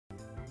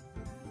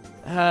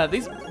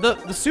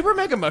The super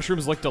mega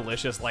mushrooms look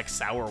delicious, like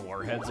sour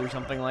warheads or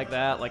something like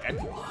that. Like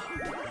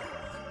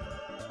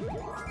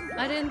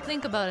I didn't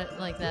think about it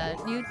like that.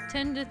 You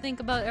tend to think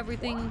about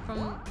everything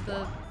from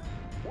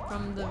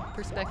the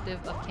perspective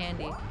of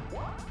candy.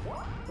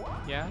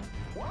 Yeah.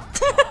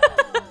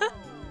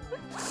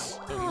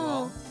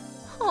 Oh.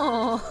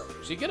 Oh.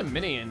 She could get a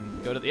mini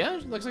and go to the, yeah,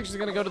 it looks like she's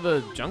gonna go to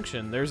the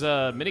junction. There's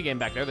a mini game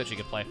back there that she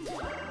could play.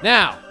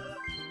 Now,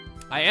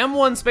 I am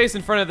one space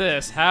in front of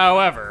this,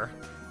 however,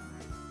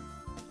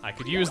 I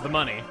could use the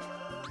money.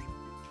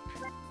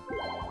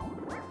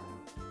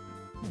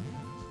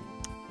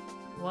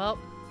 Well,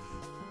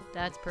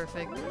 that's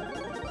perfect.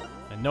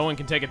 And no one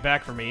can take it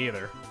back from me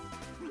either.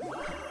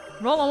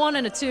 Roll a 1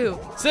 and a 2.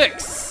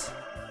 6.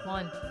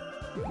 1.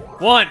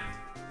 1.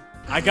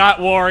 I got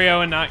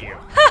Wario and not you.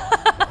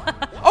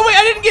 Oh wait,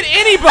 I didn't get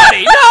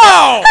anybody!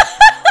 No!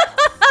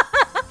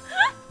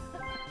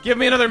 Give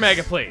me another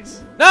mega,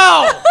 please.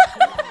 No!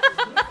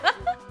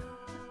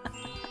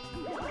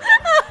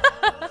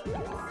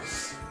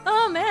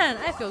 Oh man,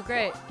 I feel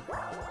great.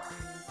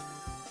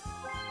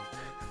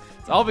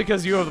 It's all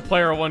because you have the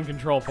player 1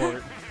 control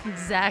port.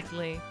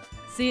 Exactly.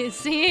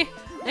 See?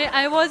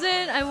 I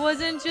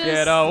wasn't just...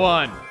 Get a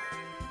 1.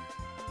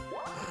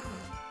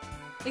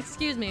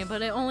 Excuse me,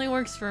 but it only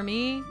works for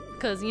me,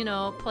 because, you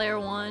know, player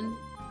 1.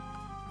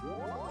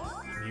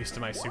 I'm used to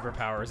my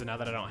superpowers, and now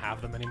that I don't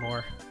have them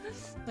anymore.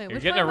 Wait, You're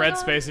which getting a way am I red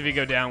going? space if you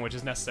go down, which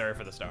is necessary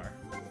for the star.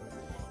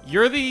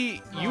 You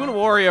and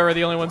Wario are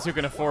the only ones who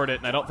can afford it,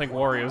 and I don't think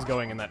Wario's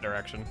going in that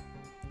direction.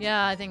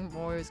 Yeah, I think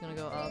Wario's gonna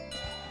go up.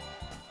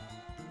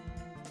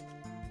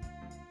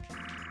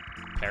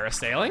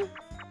 Parasailing?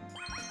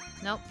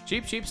 Nope.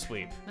 Cheap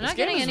sweep. I'm This not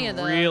game getting is any of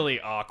the-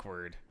 really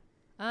awkward.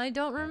 I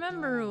don't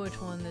remember which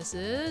one this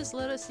is.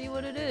 Let us see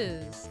what it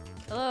is.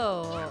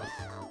 Hello.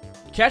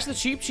 Catch the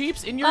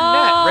cheeps in your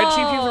net. Red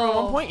cheap are worth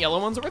Oh. 1 point,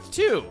 yellow ones are worth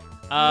 2.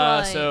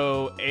 Right.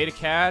 So A to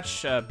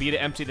catch, B to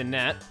empty the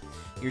net.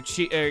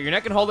 Your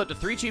net can hold up to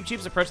 3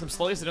 cheeps. Approach them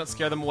slowly so don't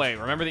scare them away.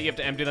 Remember that you have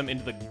to empty them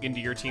into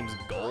your team's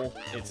goal.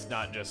 It's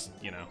not just,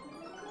 you know.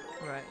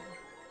 Right.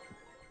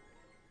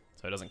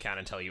 So it doesn't count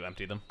until you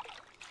empty them.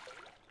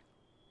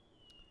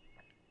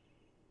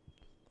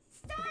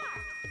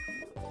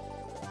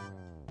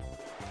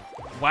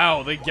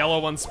 Wow, the yellow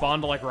one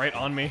spawned like right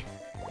on me.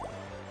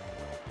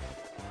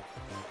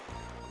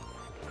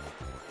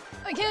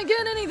 I can't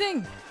get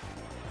anything.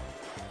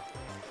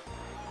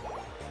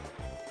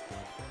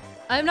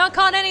 I have not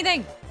caught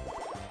anything.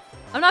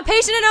 I'm not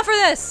patient enough for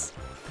this.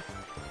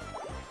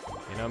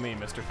 You know me,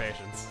 Mr.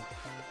 Patience.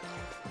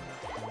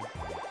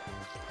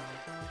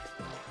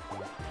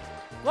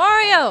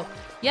 Wario.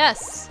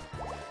 Yes.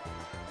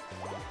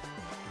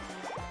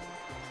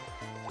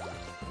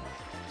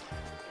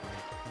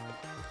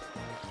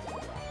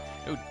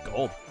 Ooh,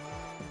 gold.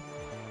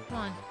 Come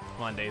on.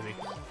 Come on, Daisy.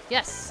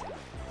 Yes.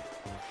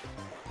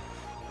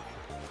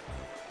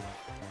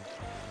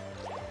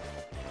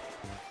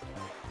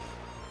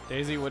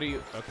 Daisy, what do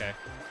you... Okay.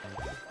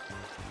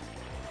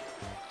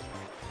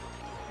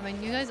 I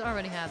mean, you guys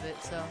already have it,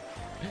 so.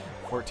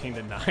 14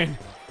 to 9.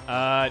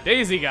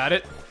 Daisy got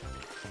it.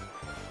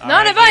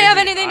 Not if I have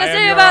anything to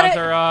say about it.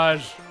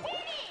 Entourage.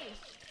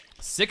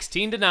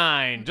 16 to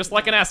 9, just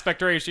like an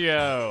aspect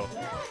ratio.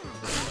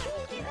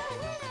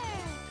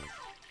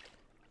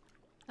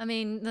 I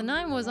mean, the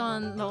 9 was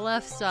on the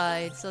left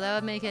side, so that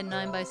would make it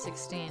 9 by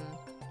 16.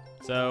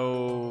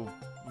 So,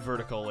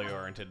 vertically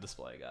oriented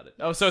display, got it.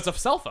 Oh, so it's a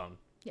cell phone.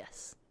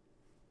 Yes.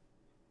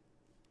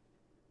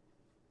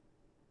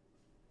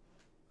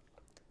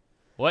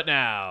 What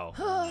now?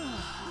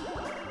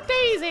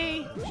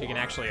 Daisy! She can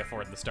actually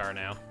afford the star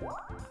now.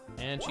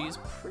 And she's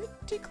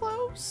pretty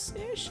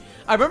close-ish.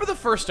 I remember the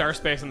first star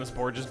space on this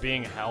board just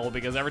being hell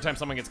because every time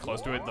someone gets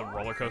close to it, the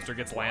roller coaster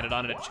gets landed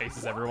on and it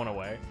chases everyone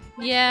away.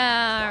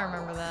 Yeah, I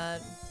remember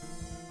that.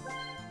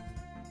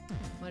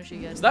 What did she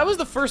get? So that was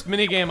the first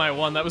minigame I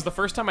won. That was the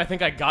first time I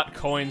think I got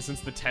coins since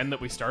the 10 that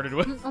we started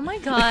with. Oh my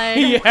god.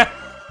 Yeah.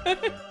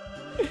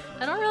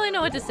 I don't really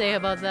know what to say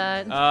about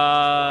that.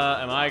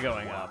 Am I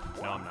going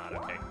up? No, I'm not.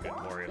 Okay, good.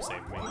 Wario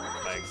saved me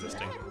by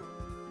existing.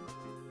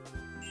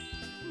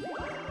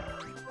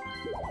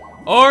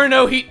 Or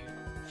no, he...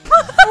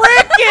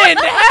 Frickin'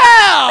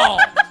 hell!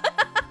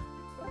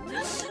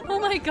 Oh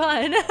my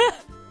god.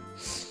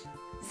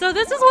 So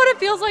this is what it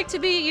feels like to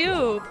be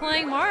you,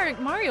 playing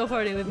Mario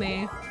Party with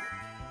me.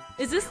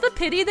 Is this the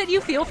pity that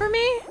you feel for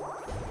me?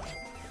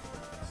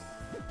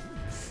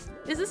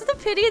 Is this the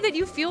pity that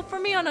you feel for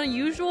me on a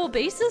usual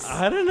basis?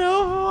 I don't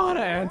know if I want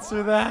to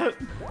answer that.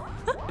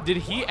 Did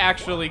he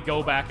actually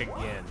go back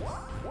again?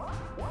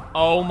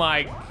 Oh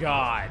my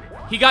god.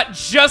 He got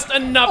just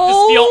enough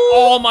to steal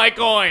all my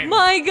coins.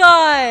 My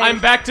god. I'm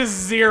back to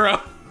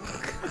 0.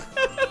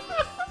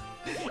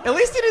 At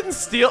least he didn't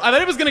steal. I thought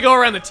he was going to go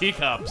around the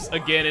teacups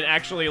again and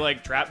actually,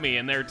 like, trap me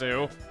in there,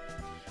 too.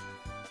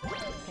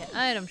 Okay,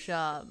 item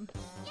shop.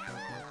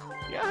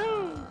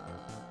 Yahoo!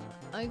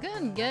 I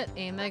can get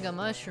a Mega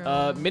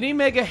Mushroom. Mini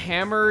Mega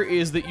Hammer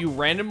is that you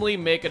randomly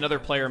make another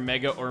player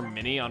Mega or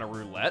Mini on a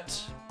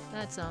roulette.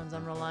 That sounds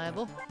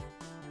unreliable.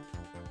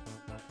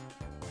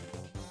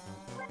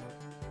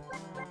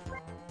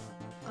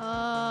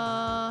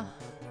 I'll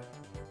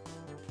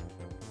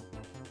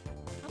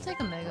take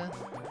a Mega.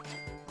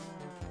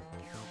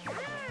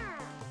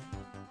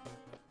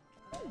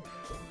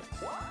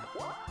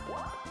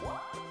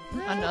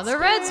 Another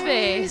red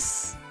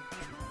space!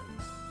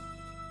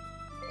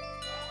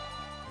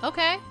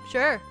 Okay,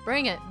 sure.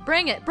 Bring it.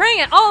 Bring it. Bring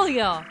it! All of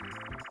y'all!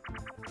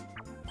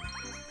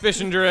 Fish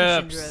and drips.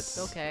 Fish and drips.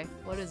 Okay,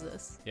 what is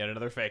this? Yet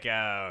another fake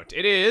out.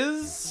 It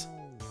is...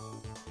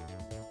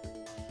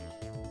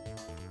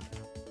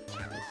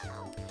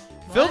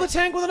 Fill the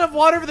tank with enough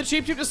water for the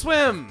Cheep Cheep to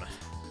swim.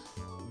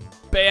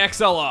 Bay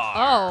XLR.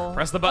 Oh.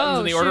 Press the buttons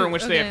in the order in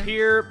which they okay.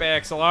 appear. Bay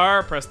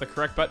XLR. Press the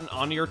correct button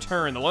on your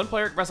turn. The one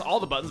player can press all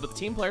the buttons, but the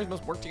team players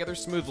must work together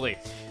smoothly.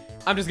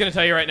 I'm just gonna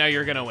tell you right now,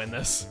 you're gonna win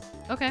this.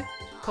 Okay,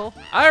 cool.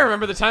 I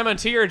remember the time on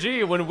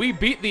TRG when we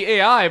beat the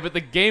AI, but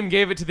the game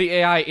gave it to the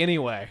AI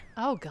anyway.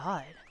 Oh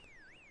god.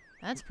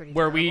 That's pretty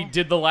Where terrible. we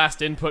did the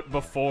last input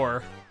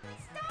before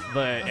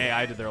the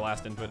AI did their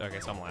last input. Okay,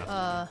 so I'm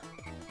last.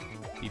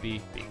 B, B,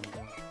 B.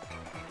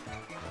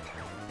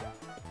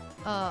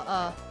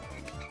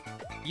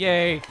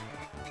 Yay.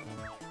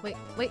 Wait.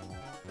 Wait.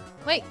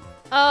 Wait.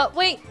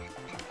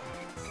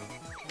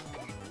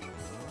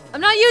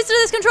 I'm not used to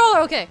this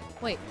controller. Okay.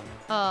 Wait.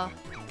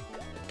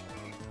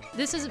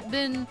 This has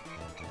been...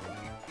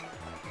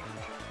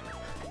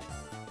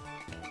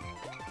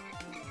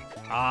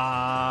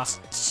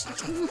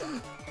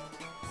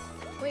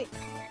 Wait.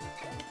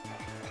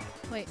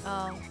 Wait,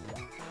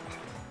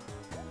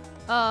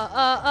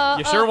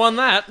 You sure won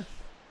that.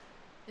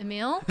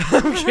 Emil?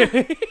 I'm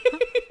kidding.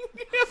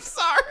 I'm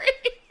sorry.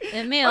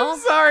 Emil? I'm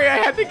sorry, I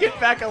had to get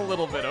back a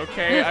little bit,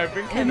 okay? I've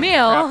been kind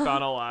Emil? of crapped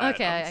on a lot.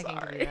 Okay, I'm I can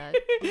sorry. give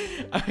you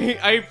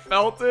that. I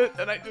felt it,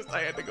 and I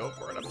had to go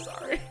for it. I'm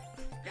sorry.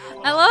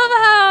 I love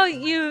how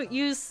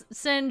you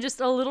send just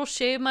a little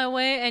shade my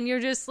way and you're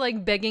just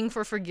like begging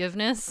for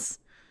forgiveness.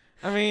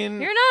 I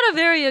mean... You're not a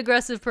very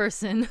aggressive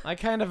person. I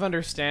kind of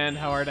understand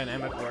how our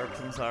dynamic works.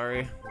 I'm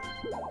sorry.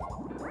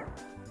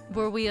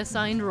 Were we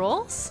assigned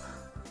roles?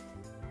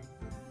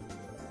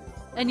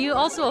 And you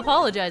also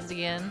apologized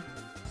again.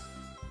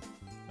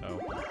 Oh.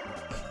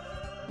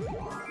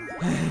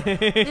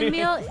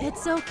 Emil,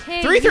 it's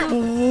okay. 3-3.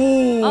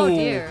 Ooh. Oh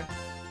dear.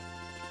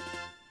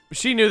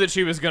 She knew that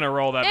she was gonna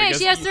roll that Hey,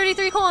 because she has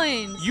 33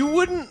 coins. you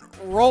wouldn't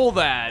roll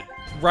that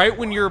right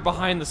when you're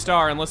behind the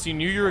star unless you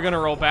knew you were gonna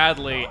roll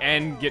badly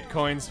and get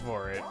coins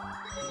for it.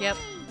 Yep.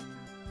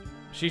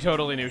 She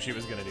totally knew she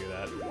was gonna do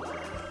that.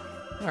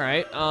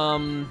 Alright,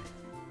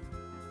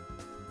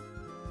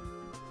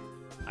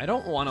 I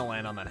don't want to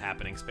land on that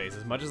happening space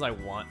as much as I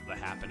want the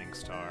happening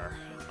star.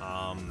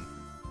 How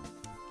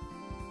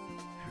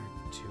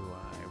do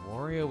I?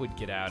 Wario would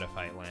get out if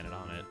I landed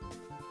on it.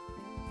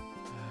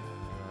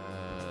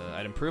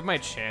 I'd improve my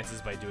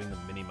chances by doing the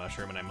mini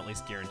mushroom, and I'm at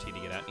least guaranteed to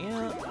get out.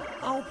 Yeah,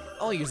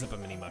 I'll use up a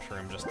mini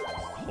mushroom, just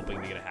hoping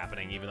to get it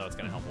happening, even though it's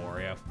gonna help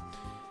Wario.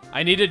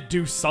 I need to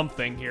do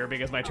something here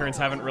because my turns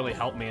haven't really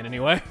helped me in any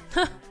way.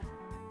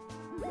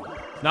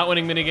 Not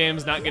winning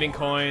minigames, not getting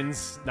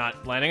coins,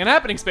 not landing on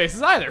happening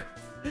spaces either.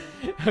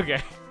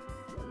 Okay.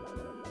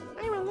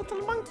 I'm a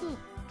little monkey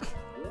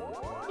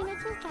in a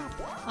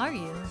teacup. Are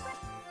you?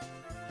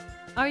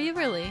 Are you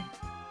really?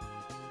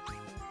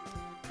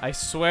 I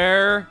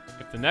swear,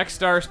 if the next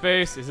star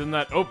space is in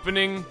that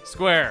opening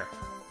square.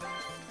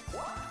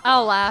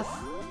 I'll laugh.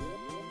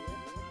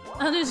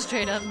 I'll just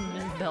straight up in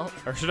his belt.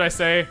 Or should I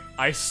say,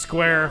 I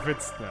swear if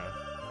it's... No.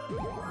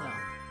 No.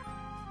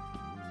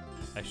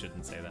 I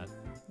shouldn't say that.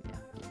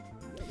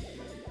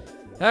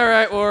 Yeah.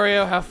 Alright,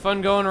 Wario, have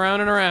fun going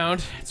around and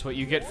around. It's what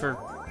you get for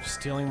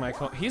stealing my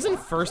coin. He's in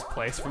first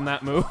place from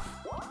that move.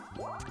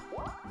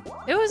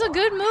 It was a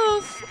good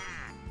move.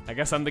 I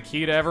guess I'm the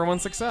key to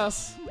everyone's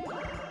success.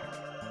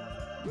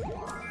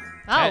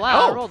 Oh,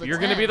 wow, I rolled a you're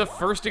 10. gonna be the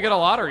first to get a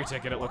lottery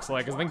ticket, it looks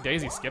like, 'cause I think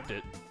Daisy skipped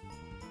it.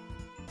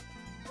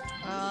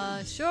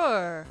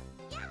 Sure.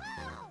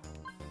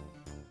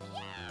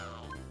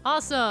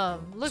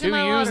 Awesome. Look Two at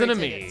my U's lottery and a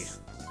me. tickets.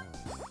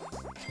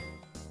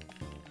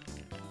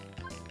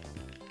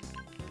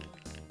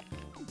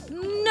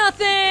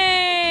 Nothing!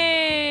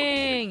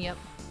 Yep.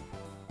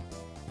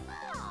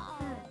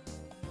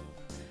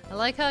 I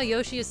like how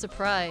Yoshi is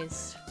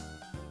surprised.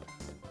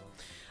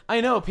 I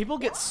know, people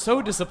get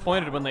so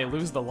disappointed when they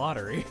lose the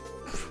lottery.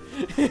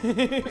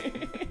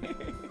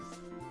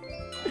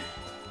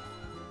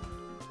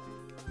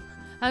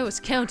 I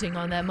was counting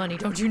on that money,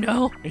 don't you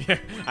know? Yeah,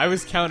 I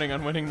was counting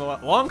on winning the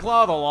Long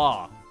Claw of the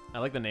Law. I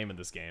like the name of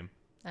this game.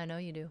 I know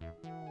you do.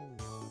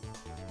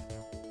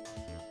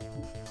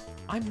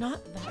 I'm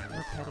not that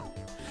repetitive.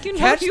 You know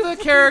Catch you the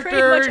pretty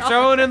character much are.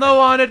 shown in the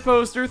wanted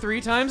poster 3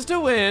 times to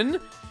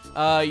win.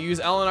 Use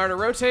L and R to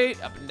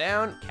rotate, up and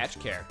down, catch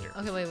character.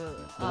 Okay, wait.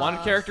 The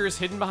wanted character is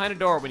hidden behind a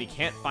door. When you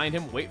can't find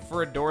him, wait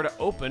for a door to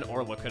open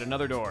or look at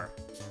another door.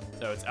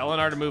 So it's L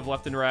and R to move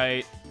left and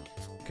right,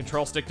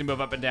 control stick to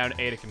move up and down,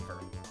 A to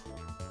confirm.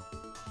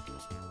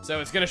 So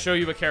it's gonna show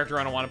you a character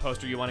on a wanted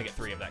poster. You want to get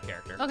 3 of that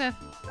character. Okay.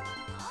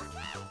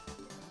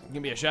 It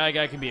can be a Shy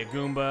Guy, it can be a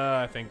Goomba.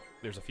 I think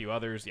there's a few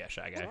others. Yeah,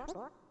 Shy Guy.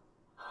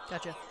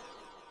 Gotcha.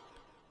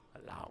 A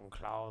long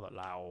claw, the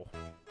low.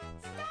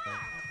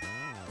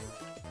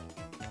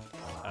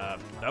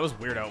 That was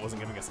weird how it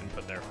wasn't giving us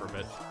input there for a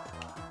bit.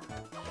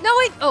 No,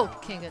 wait! Oh,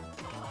 okay, good.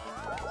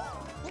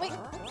 Wait.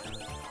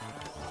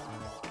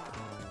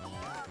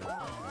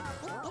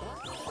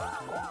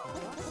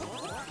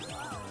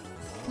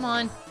 Come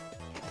on.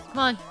 Come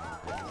on.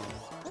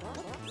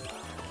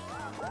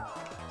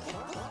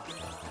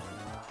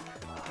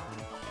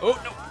 Oh,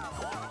 no.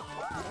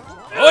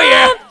 Oh,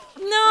 yeah!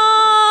 No!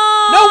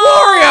 No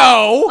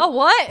Wario! Oh,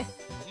 what?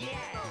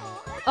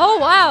 Oh,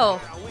 wow.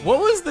 What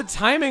was the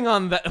timing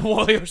on that?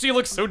 Well, she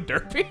looks so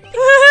derpy.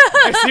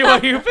 I see why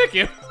you pick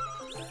him.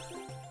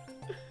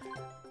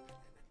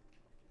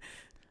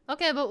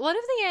 Okay, but what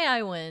if the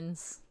AI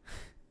wins?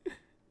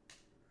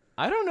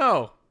 I don't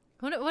know.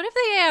 What if the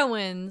AI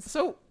wins?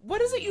 So,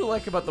 what is it you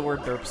like about the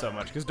word derp so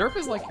much? Because derp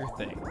is like your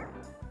thing.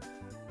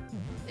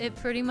 It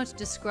pretty much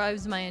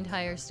describes my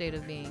entire state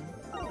of being.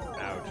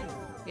 Ouch.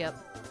 Yep.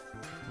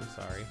 I'm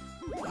sorry.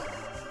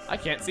 I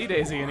can't see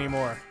Daisy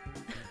anymore.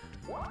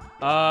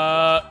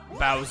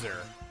 Bowser.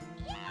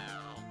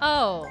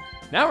 Oh.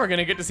 Now we're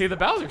gonna get to see the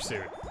Bowser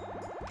suit.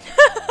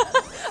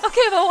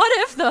 Okay, but what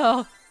if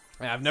though?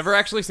 I've never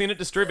actually seen it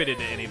distributed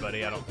to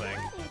anybody, I don't think.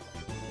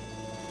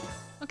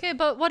 Okay,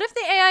 but what if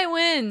the AI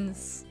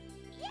wins?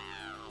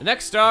 The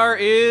next star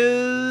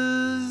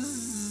is...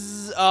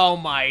 Oh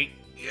my...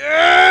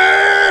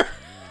 Yeah!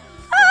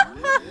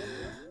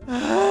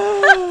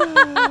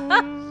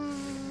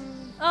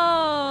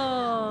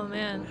 Oh,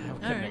 man.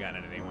 I couldn't have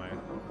gotten it anyway.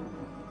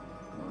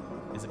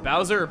 Is it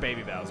Bowser or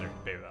Baby Bowser?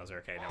 Baby Bowser.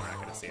 Okay, no, we're not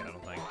gonna see it, I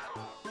don't think.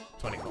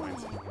 20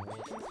 coins.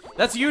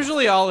 That's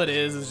usually all it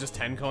is just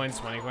 10 coins,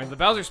 20 coins. The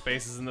Bowser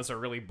spaces in this are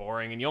really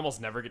boring, and you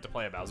almost never get to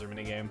play a Bowser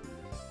minigame.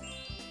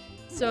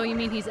 So you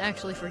mean he's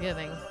actually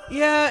forgiving?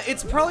 Yeah,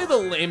 it's probably the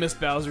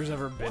lamest Bowser's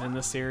ever been in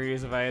the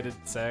series, if I had to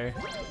say.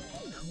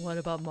 What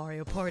about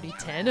Mario Party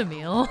 10,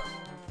 Emil?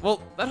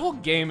 Well, that whole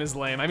game is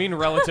lame. I mean,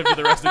 relative to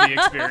the rest of the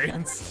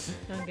experience.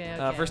 Okay,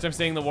 okay. First I'm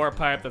seeing the warp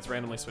pipe that's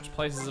randomly switched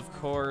places, of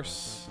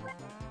course.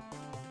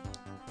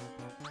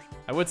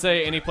 I would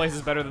say any place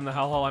is better than the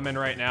hellhole I'm in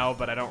right now,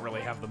 but I don't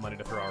really have the money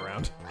to throw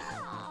around.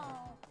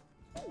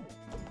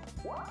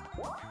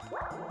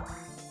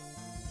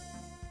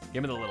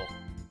 Give me the little.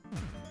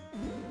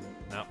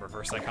 No,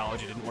 reverse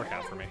psychology didn't work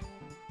out for me.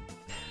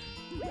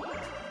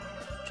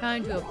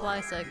 Trying to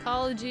apply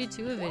psychology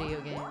to a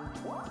video game.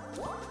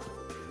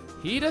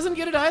 He doesn't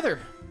get it either.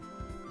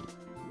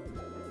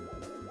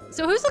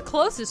 So who's the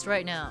closest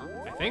right now?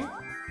 I think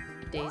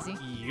Daisy.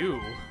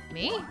 you.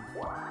 Me?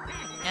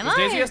 Am 'Cause I?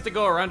 Daisy has to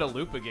go around a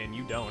loop again,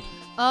 you don't.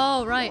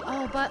 Oh, right.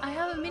 Oh, but I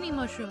have a mini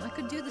mushroom. I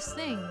could do this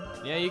thing.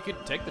 Yeah, you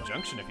could take the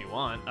junction if you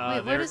want.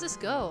 Wait, where does this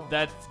go?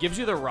 That gives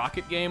you the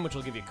rocket game, which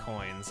will give you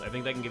coins. I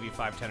think that can give you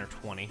 5, 10, or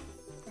 20.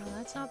 Oh,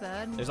 that's not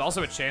bad. There's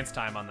also a chance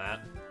time on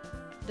that.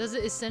 Does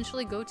it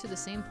essentially go to the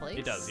same place?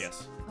 It does,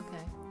 yes.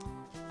 Okay.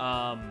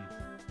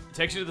 It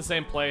takes you to the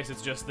same place,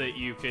 it's just that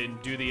you can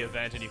do the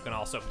event and you can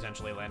also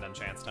potentially land on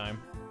chance time.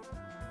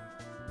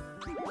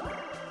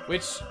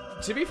 Which,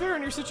 to be fair,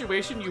 in your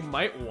situation, you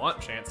might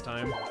want chance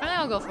time.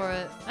 I'll go for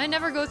it. I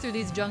never go through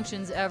these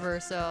junctions ever,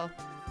 so...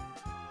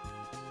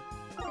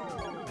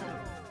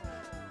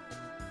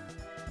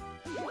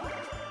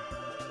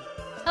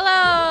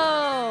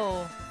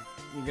 Hello!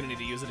 You're gonna need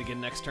to use it again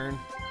next turn.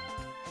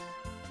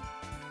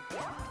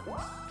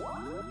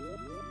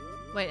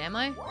 Wait, am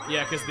I?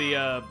 Yeah, because the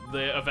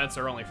events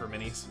are only for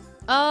minis.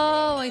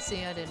 Oh, I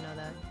see. I didn't know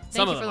that.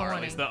 Some Thank of you them for the are, at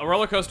warning. least. The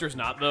roller coaster's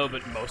not, though,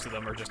 but most of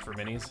them are just for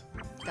minis.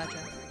 Gotcha.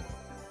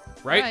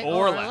 Right,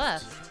 or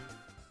left.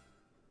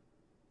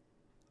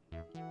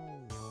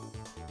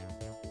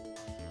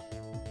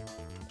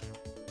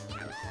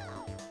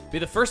 Be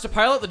the first to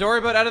pilot the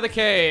dory boat out of the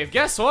cave.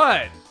 Guess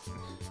what?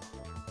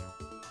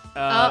 B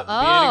to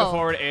go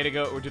forward, A to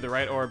go or to the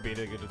right, or B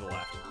to go to the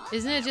left.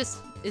 Isn't it just,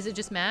 is it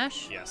just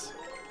MASH? Yes.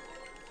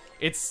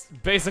 It's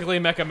basically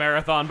Mecha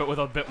Marathon, but with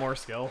a bit more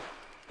skill.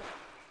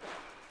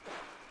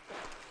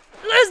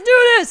 Let's do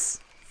this!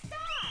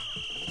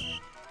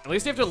 At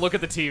least you have to look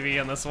at the TV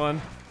on this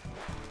one.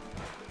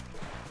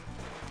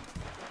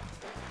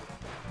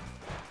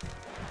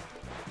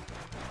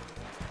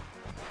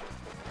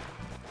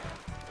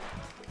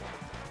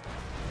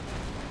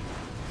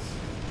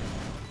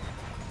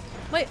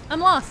 Wait, I'm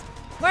lost.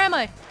 Where am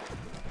I?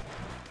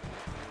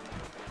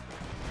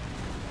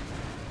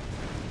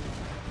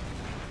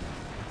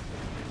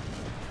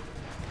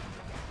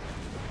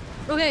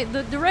 Okay,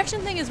 the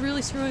direction thing is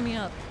really screwing me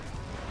up.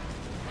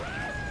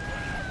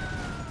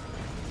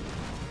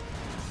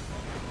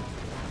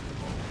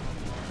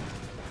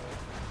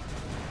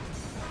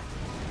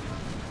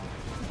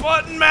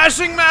 Button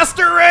mashing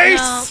master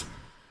race!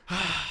 No.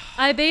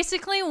 I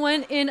basically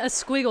went in a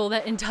squiggle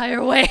that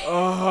entire way.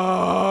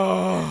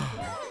 Oh.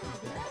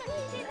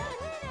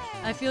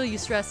 I feel you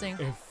stressing.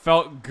 It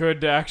felt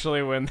good to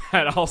actually win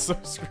that. Also,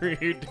 screw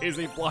you,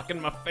 Daisy,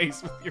 blocking my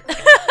face with your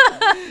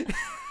hand.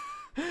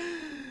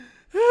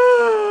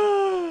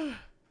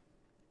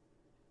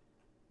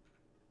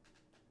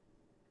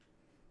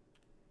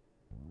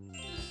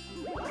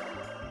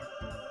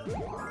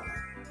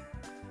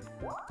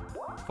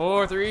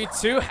 4, 3,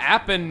 2,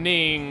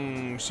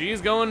 happening.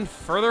 She's going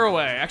further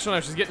away. Actually,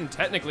 no, she's getting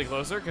technically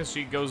closer because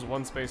she goes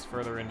one space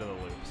further into the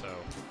loop. So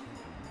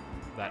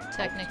that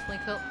Technically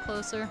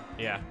closer.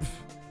 Yeah.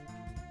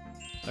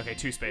 Okay,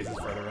 2 spaces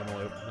further in the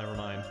loop. Never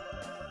mind.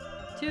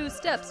 2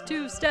 steps,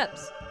 2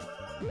 steps.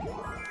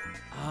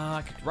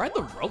 I could ride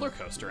the roller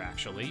coaster,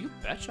 actually. You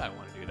betcha I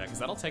want to do that, because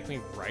that'll take me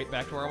right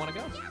back to where I want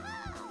to go.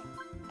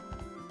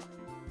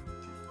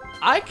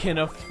 I can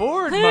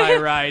afford my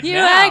ride You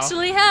now.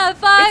 actually have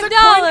 $5. It's a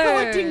coin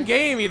collecting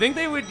game. You think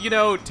they would, you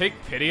know, take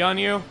pity on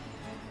you?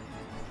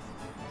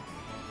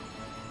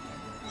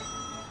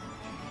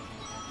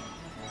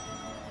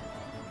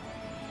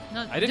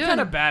 I did kind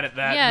of bad at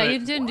that. Yeah, but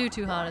you didn't do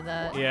too hot at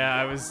that.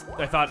 yeah,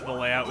 I thought the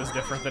layout was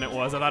different than it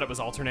was. I thought it was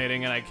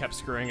alternating, and I kept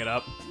screwing it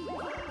up.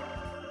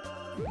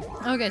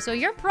 Okay, so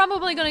you're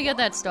probably gonna get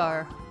that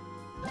star.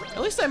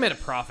 At least I made a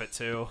profit,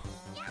 too.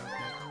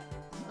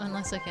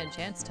 Unless I get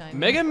chance time.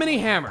 Mega Mini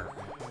Hammer.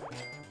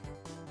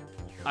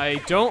 I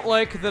don't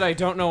like that I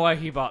don't know why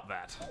he bought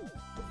that.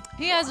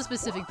 He has a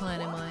specific plan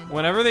in mind.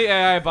 Whenever the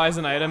AI buys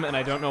an item and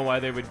I don't know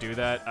why they would do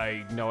that,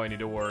 I know I need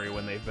to worry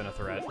when they've been a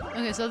threat.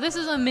 Okay, so this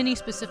is a mini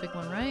specific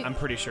one, right? I'm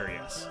pretty sure,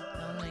 yes.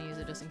 I'm gonna use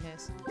it just in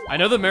case. I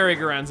know the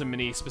merry-go-round's a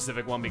mini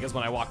specific one because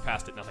when I walked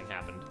past it, nothing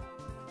happened.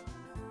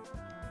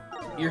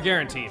 You're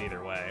guaranteed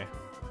either way.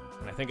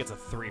 And I think it's a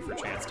 3 for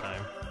chance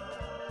time.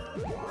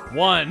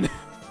 1!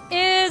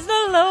 Is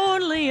the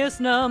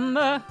loneliest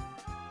number.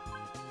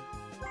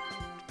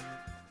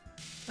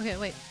 Okay,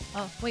 wait.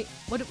 Oh, wait.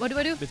 What do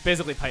I do? It's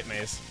basically pipe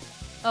maze.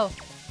 Oh.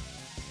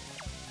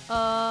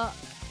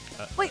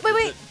 Wait.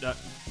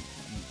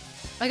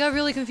 I got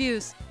really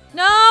confused.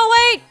 No,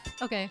 wait!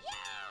 Okay.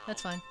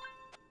 That's fine.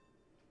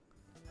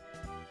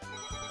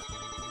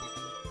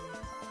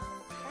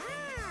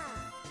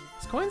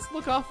 These coins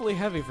look awfully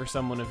heavy for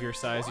someone of your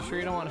size. You sure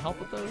you don't want help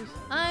with those?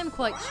 I'm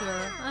quite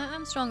sure.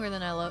 I'm stronger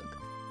than I look.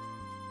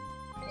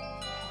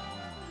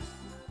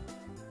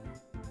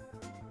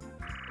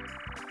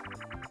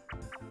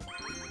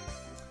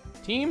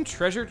 Team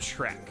Treasure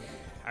Trek.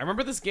 I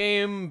remember this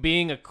game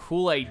being a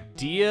cool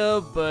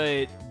idea,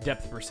 but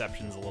depth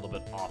perception's a little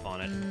bit off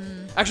on it.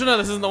 Actually, no,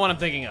 this isn't the one I'm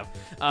thinking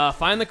of.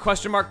 Find the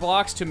question mark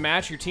blocks to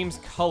match your team's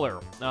color.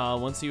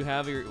 Once you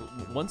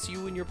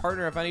and your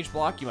partner have found each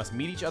block, you must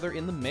meet each other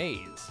in the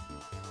maze.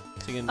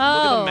 So you can look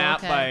at the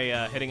map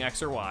by hitting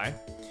X or Y.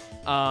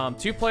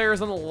 2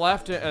 players on the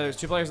left. There's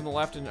 2 players on the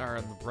left and are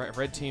on the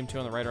red team. 2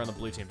 on the right are on the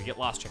blue team. If you get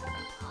lost, check the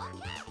map.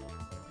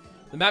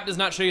 The map does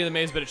not show you the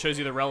maze, but it shows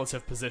you the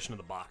relative position of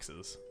the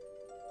boxes.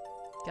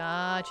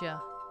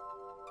 Gotcha.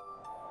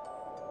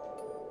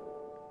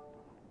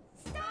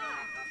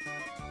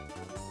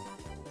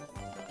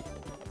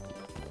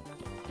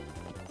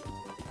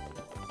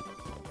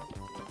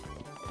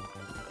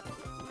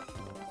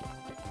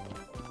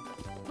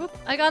 Whoop,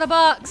 I got a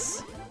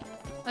box.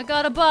 I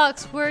got a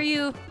box. Where are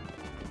you?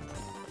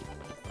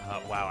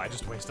 Wow, I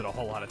just wasted a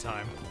whole lot of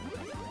time.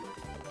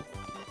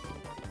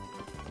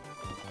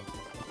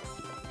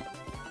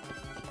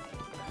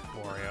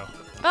 Wario.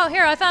 Oh,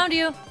 here, I found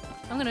you.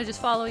 I'm gonna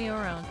just follow you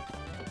around.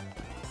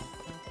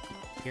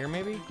 Here,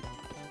 maybe?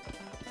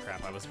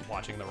 Crap, I was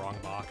watching the wrong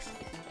box.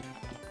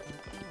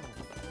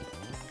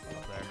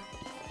 Up there.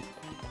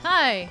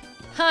 Hi.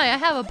 Hi, I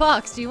have a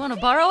box. Do you want to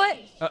borrow it?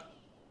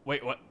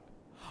 Wait, what?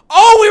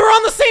 Oh, we were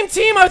on the same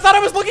team! I thought I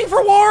was looking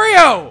for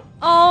Wario!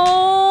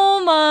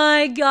 Oh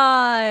my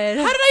god.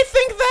 How did I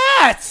think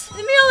that?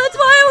 Emil, that's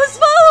why I was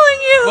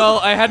following you! Well,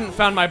 I hadn't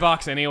found my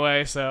box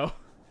anyway, so...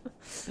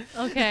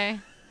 Okay.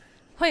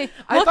 Wait,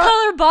 what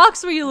color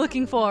box were you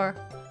looking for?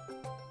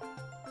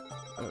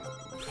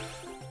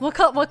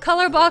 What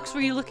color box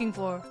were you looking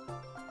for?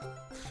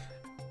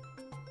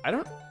 I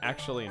don't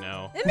actually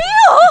know.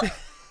 Emil!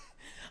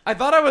 I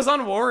thought I was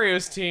on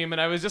Wario's team, and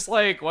I was just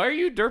like, why are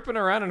you derping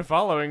around and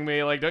following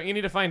me? Like, don't you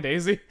need to find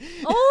Daisy?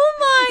 Oh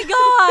my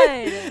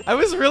god! I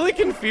was really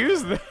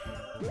confused there.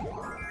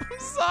 I'm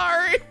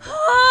sorry.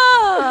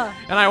 Ah.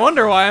 And I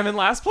wonder why I'm in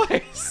last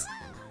place.